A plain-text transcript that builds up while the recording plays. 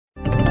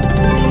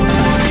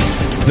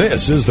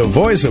This is the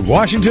voice of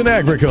Washington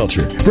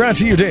agriculture, brought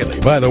to you daily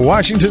by the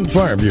Washington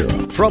Farm Bureau.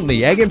 From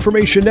the Ag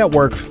Information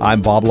Network,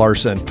 I'm Bob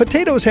Larson.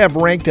 Potatoes have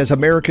ranked as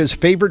America's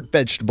favorite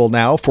vegetable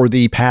now for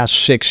the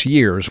past 6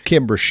 years.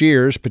 Kim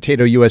Brashears,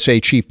 Potato USA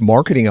Chief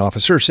Marketing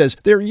Officer, says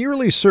their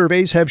yearly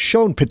surveys have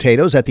shown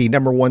potatoes at the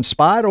number one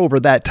spot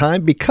over that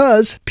time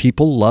because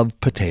people love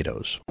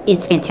potatoes.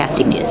 It's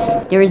fantastic news.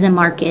 There is a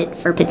market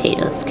for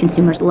potatoes.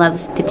 Consumers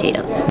love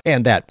potatoes.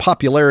 And that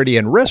popularity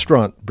in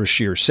restaurant,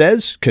 Brashears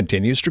says,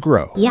 continues to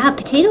grow. Yeah,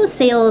 potato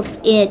sales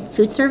in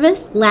food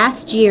service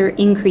last year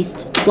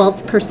increased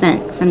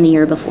 12% from the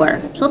year before.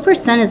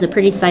 12% is a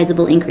pretty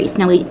sizable increase.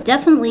 Now, we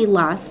definitely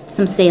lost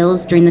some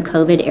sales during the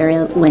COVID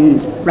era when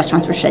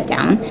restaurants were shut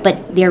down,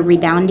 but they're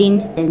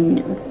rebounding,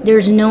 and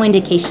there's no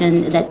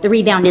indication that the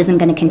rebound isn't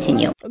going to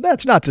continue.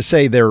 That's not to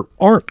say there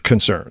aren't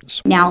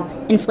concerns. Now,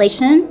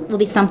 inflation will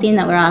be something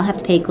that we'll all have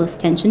to pay close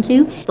attention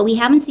to, but we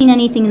haven't seen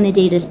anything in the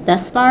data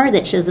thus far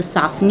that shows a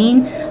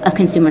softening of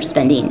consumer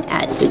spending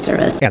at food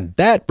service. And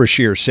that,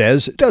 Brashears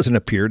says, doesn't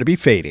appear to be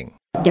fading.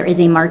 There is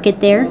a market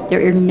there.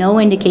 There are no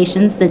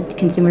indications that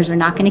consumers are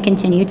not going to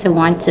continue to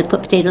want to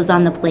put potatoes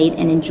on the plate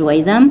and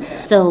enjoy them.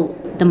 So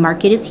the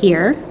market is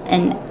here,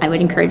 and I would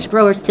encourage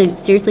growers to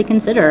seriously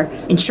consider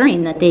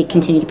ensuring that they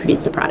continue to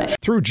produce the product.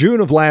 Through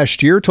June of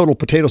last year, total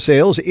potato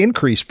sales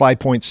increased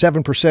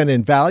 5.7%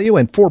 in value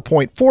and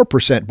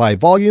 4.4% by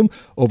volume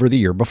over the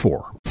year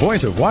before.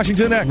 Voice of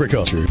Washington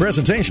agriculture,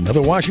 presentation of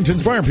the Washington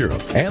Farm Bureau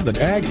and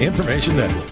the Ag Information Network.